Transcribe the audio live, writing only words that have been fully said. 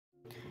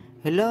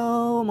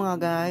Hello mga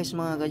guys,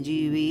 mga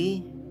ka-GV,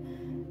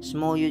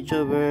 small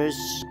YouTubers,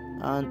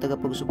 ang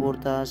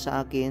tagapagsuporta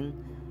sa akin.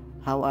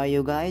 How are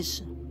you guys?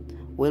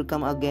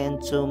 Welcome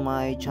again to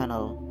my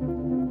channel.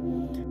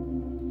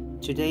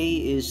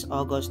 Today is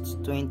August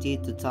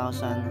 20,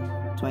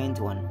 2021.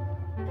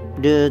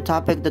 The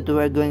topic that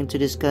we're going to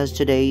discuss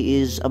today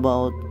is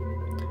about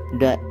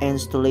the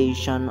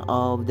installation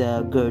of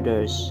the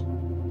girders.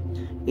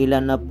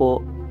 Ilan na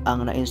po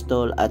ang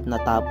na-install at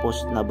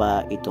natapos na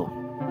ba ito?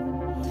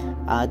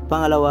 At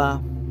pangalawa,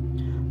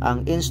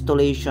 ang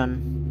installation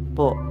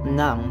po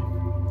ng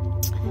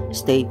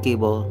state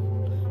cable.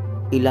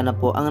 Ilan na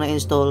po ang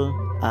na-install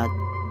at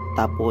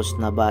tapos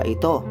na ba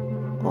ito?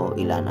 O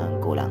ilan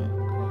ang kulang?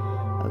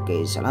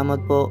 Okay,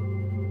 salamat po.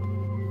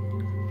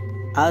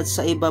 At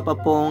sa iba pa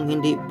pong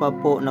hindi pa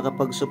po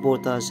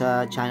nakapagsuporta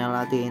sa channel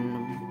natin,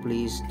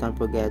 please don't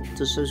forget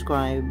to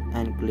subscribe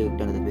and click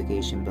the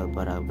notification bell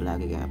para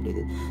lagi kang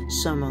updated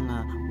sa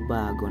mga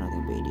bago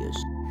nating videos.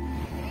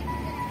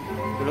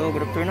 Hello,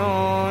 good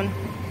afternoon.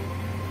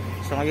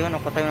 So ngayon,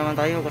 nakatayo naman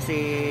tayo kasi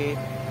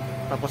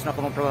tapos na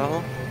ako magtrabaho.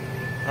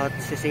 At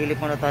sisilip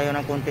muna tayo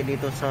ng konti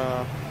dito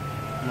sa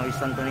may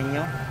Santo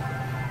Niño.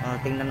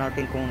 Tingnan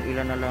natin kung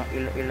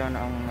ilan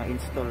ang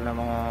na-install na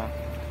mga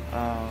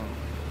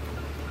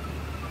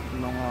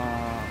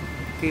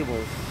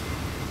cables.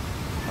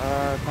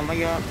 At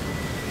mamaya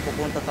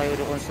pupunta tayo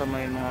doon sa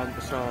may mga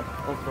sa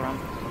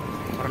off-ramp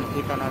para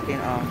nakita natin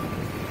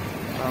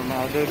ang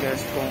mga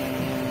girders kung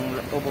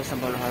ubos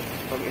na ba lahat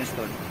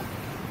pag-install.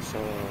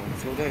 So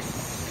let's go guys,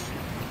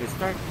 let's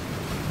start.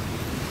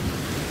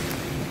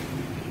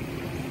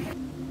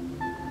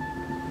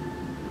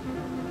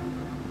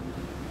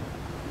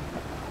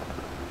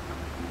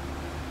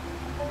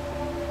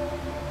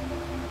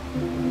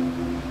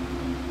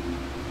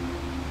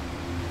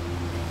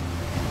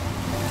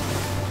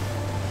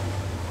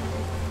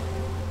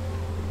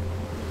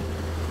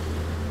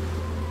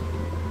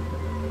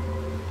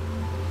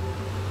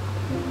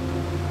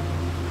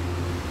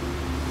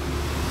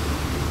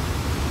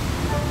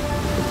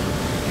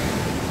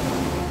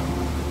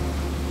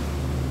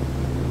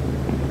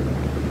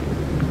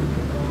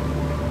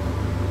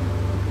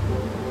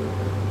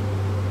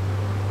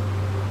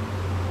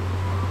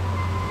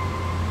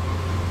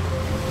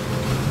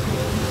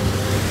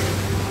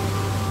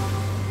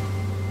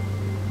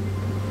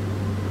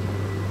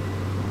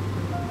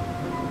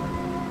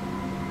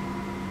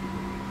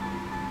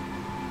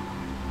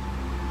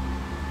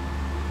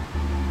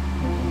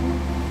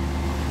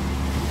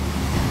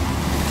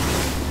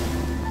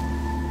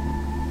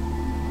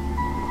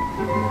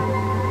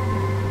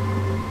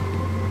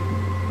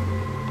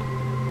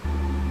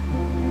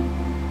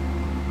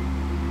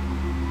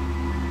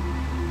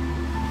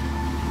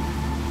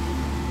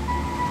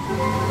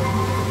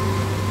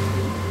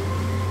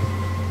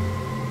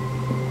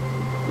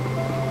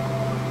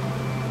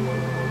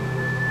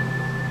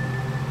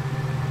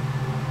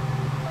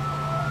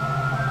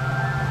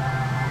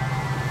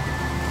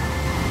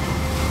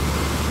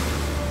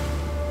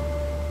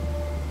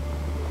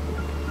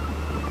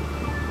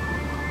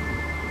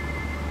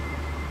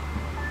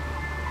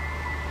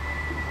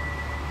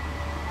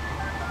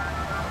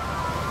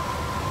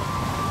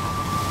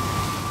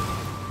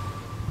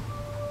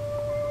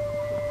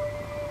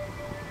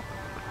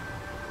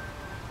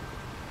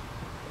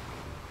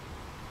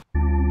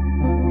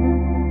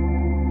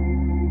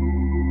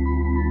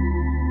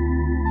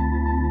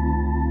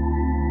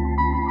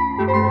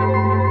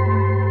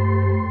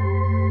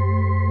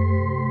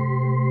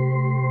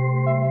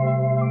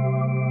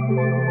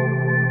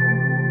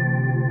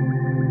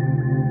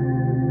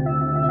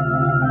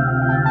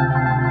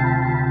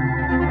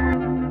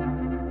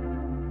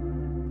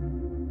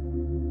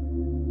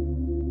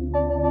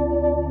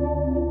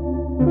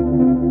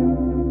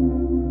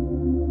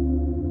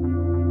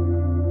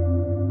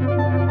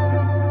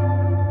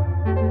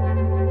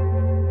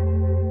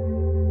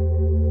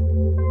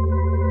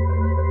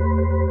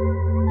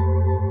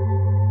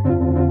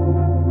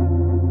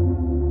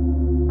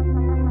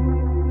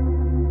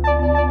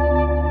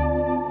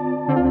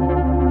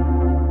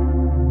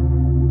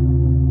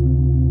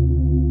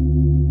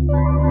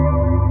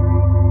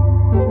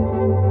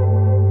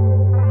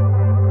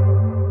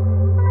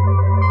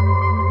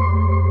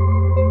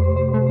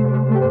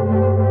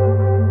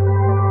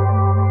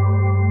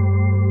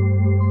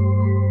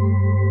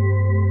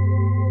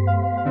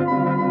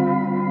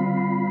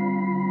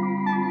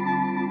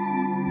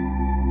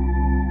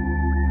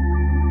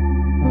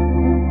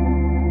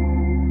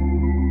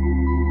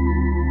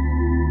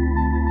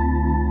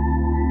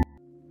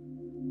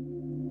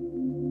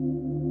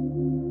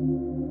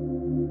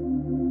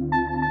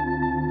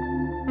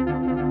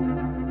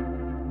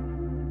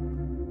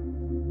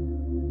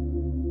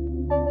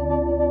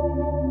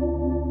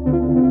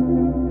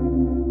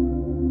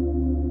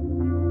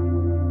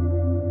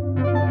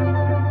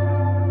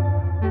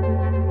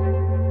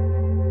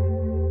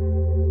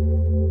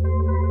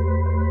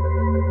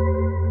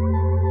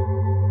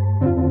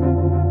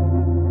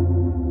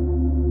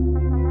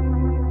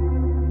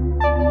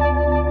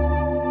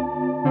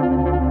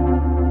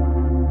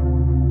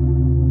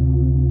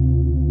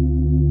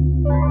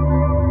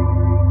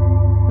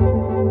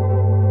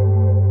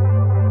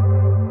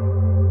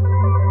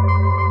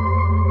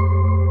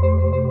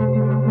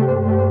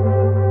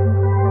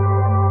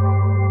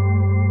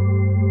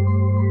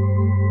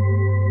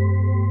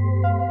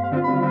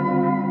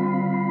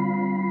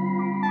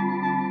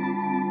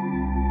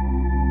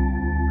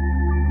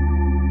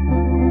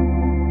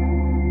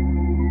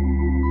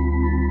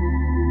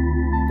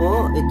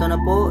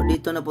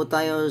 Dito na po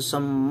tayo sa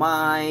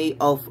may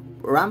off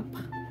ramp.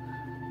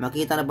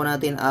 Makita na po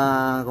natin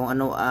kung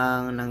ano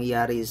ang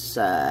nangyari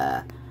sa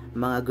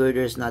mga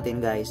girders natin,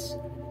 guys.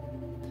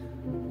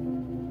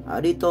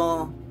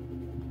 Dito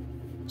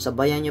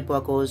sabayan niyo po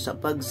ako sa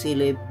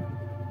pagsilip.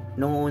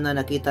 Nung una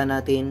nakita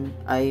natin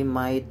ay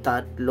may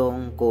 3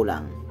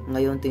 kulang.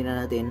 Ngayon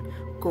tingnan natin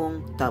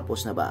kung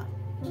tapos na ba.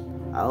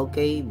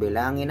 Okay,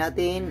 bilangin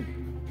natin.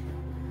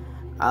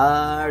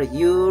 Are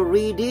you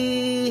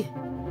ready?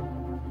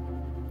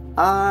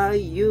 Are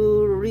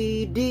you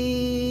ready?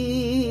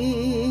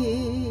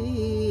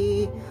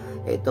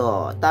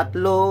 Ito, 3,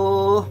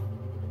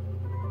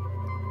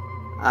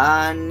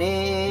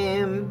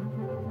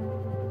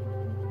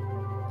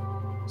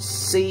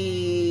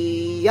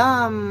 6,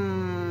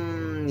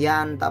 9.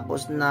 Yan,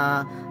 tapos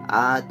na.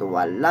 At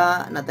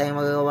wala na tayong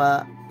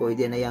magagawa.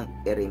 Pwede na yang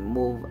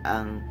i-remove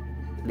ang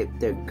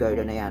lifter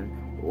girder na yan.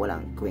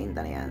 Walang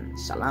kwenta na yan.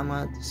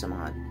 Salamat sa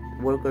mga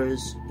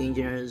workers,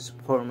 engineers,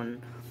 foremen,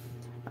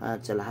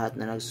 at sa lahat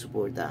na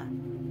nagsuporta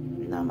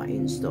na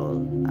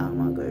ma-install ang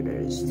mga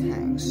girders.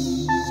 Thanks.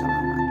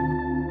 Salamat.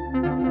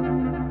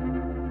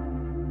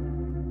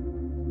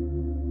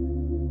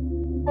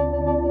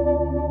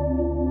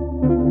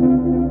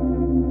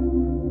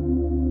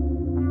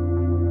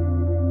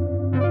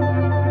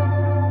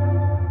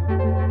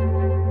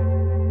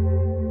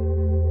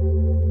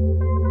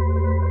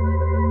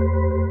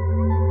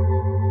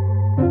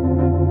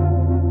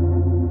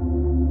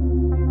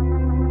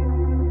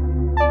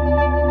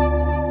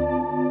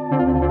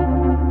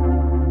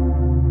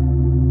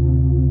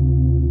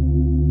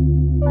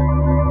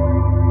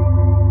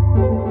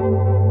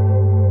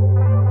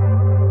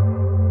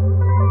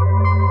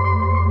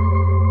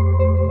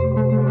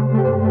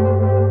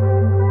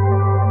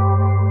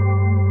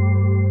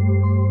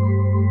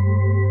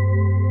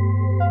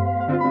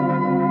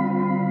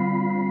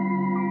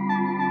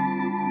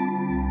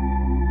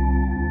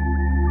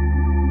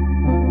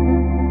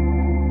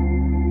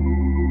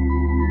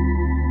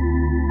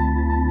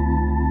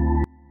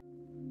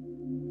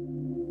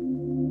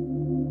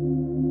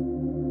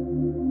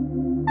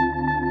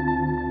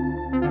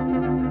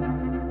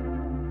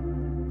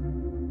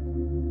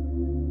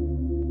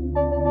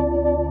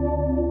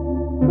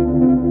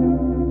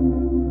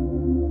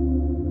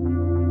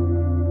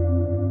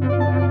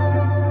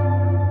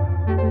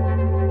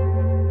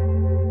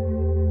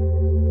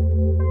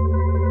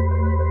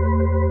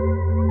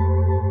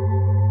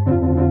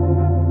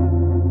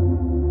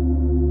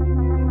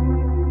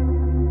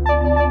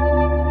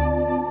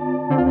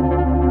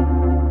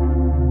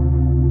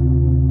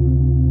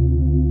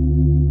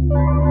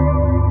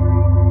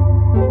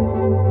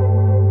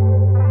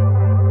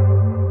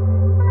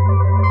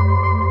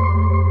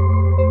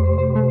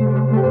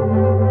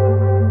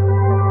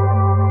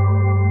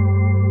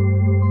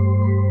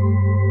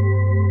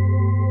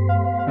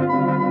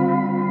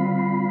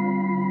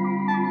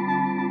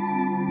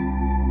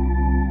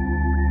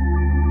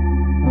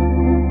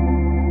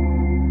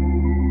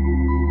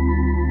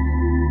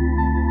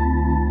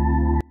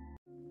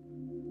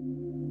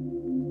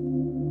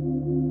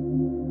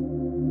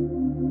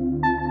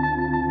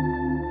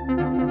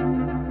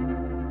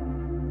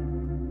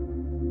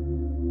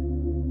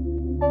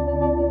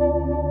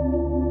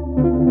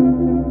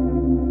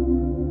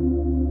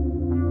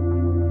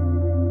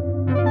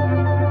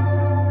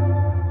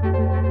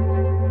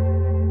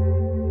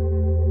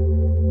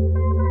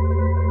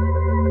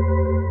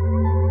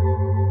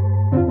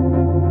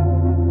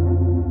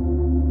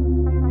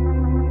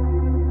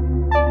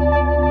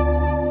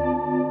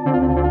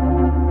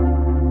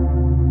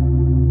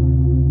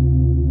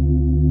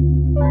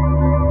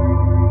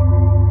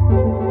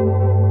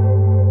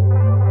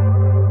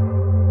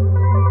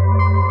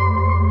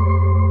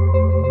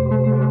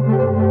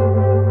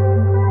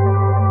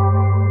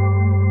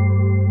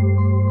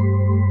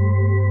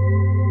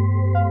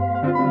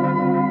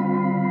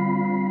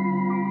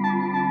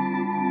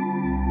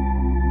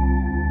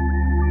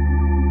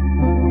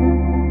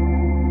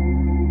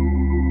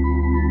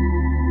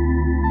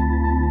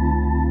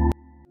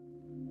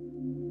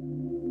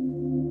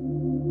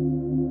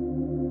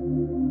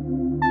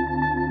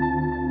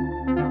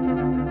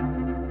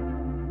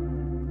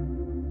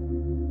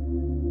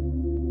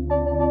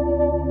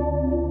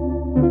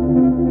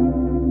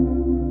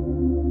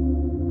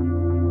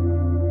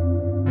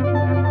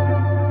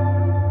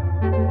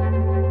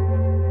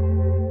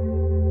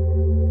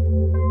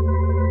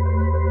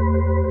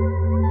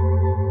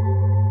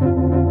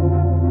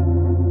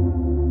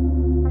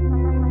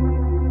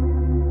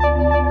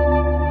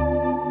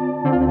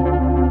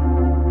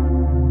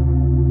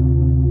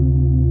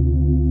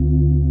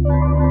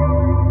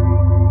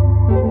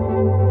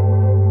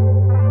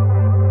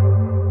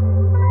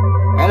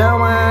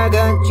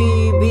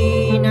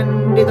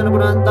 nandito na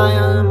po na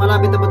tayo,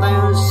 malapit na po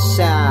tayo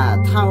sa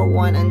Tower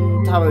 1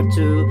 and Tower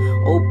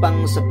 2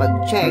 upang sa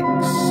pag-check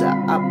sa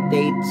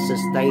update sa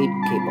state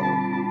cable.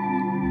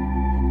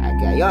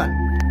 Okay, yun.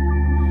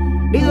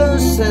 Dito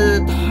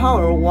sa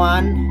Tower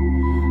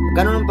 1,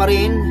 ganon pa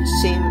rin,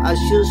 same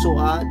as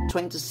usual,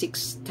 26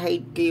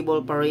 state cable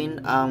pa rin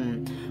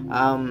ang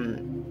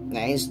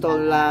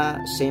na-install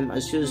na, same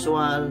as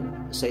usual,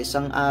 sa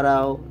isang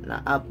araw na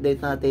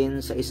update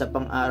natin, sa isa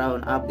pang araw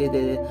na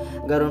update,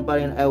 ganon pa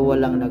rin ay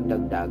walang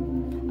nagdagdag.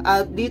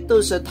 At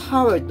dito sa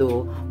Tower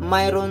 2,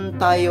 mayroon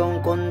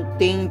tayong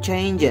konting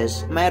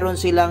changes. Mayroon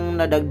silang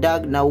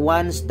nadagdag na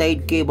 1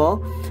 state cable.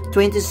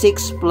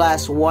 26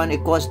 plus 1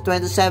 equals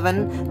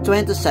 27.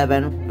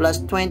 27 plus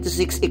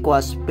 26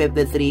 equals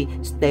 53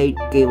 state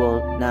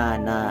cable na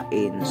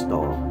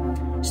na-install.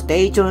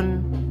 Stay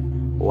tuned.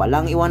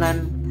 Walang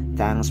iwanan.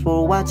 Thanks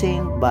for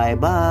watching.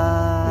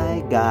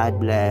 Bye-bye.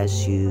 God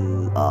bless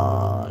you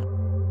all.